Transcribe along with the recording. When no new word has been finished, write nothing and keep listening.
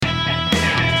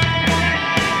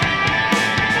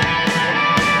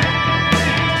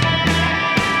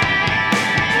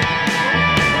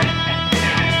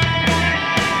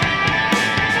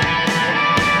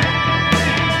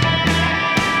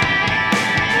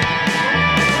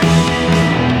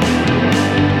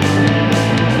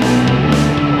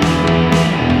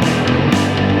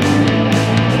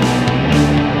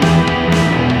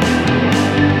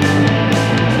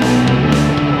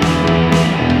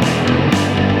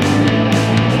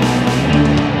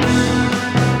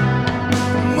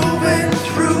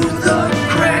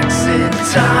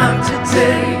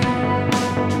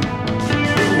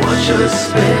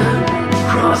spin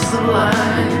across the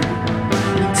line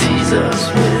and tease us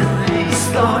with these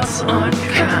thoughts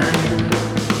unkind.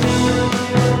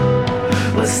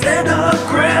 Let's stand our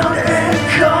ground and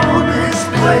call this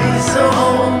place a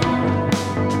home,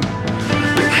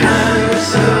 the kind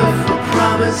reserved for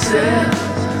promises,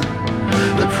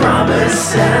 the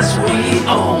promises we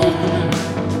own.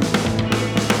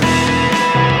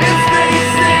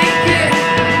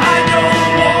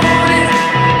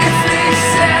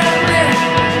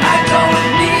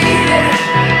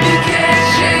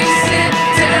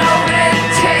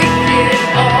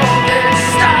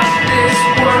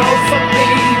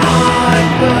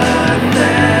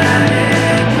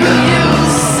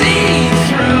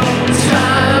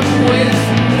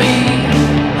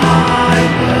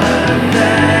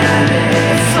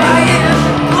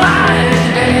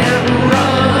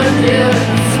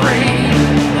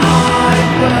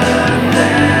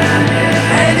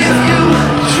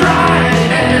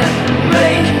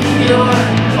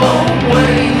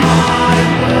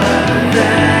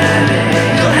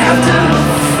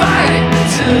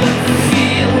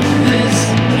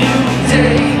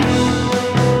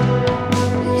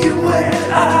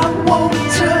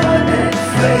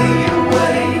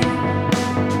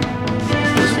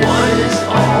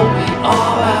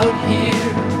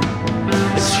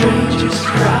 Strangers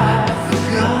cry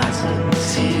forgotten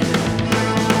tears,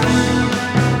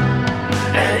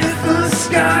 and if the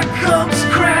sky comes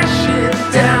crashing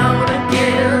down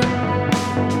again,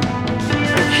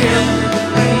 I can't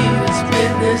believe it's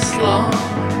been this long.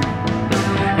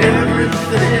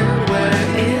 Everything where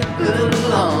it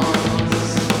belongs.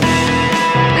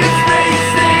 If they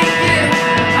think it,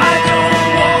 I don't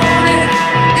want it.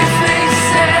 If they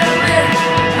sell it,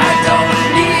 I don't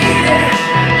need it.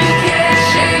 You can't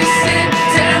chase it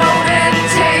down and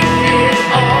take it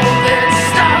all, then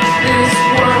stop this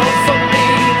world from me.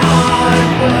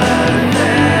 Hypothetical.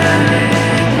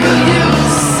 Will you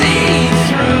see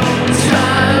through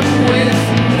time with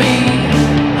me?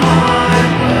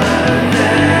 Hypothetical.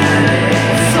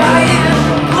 Flying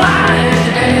blind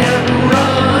and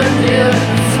running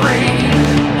free.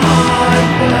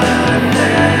 Hypothetical.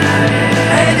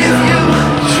 And if you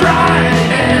try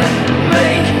and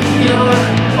make your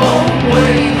own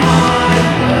way,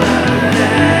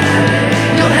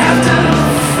 you'll have to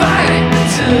fight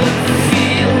to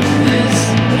feel this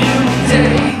new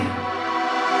day.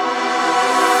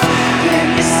 Can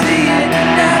you see it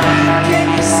now? Can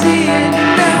you see it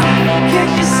now? Can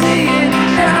you see it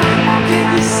now? Can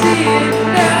you see it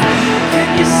now? Can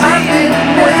you see it? I've been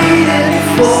waiting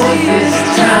for this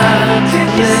time. Can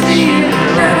you see it?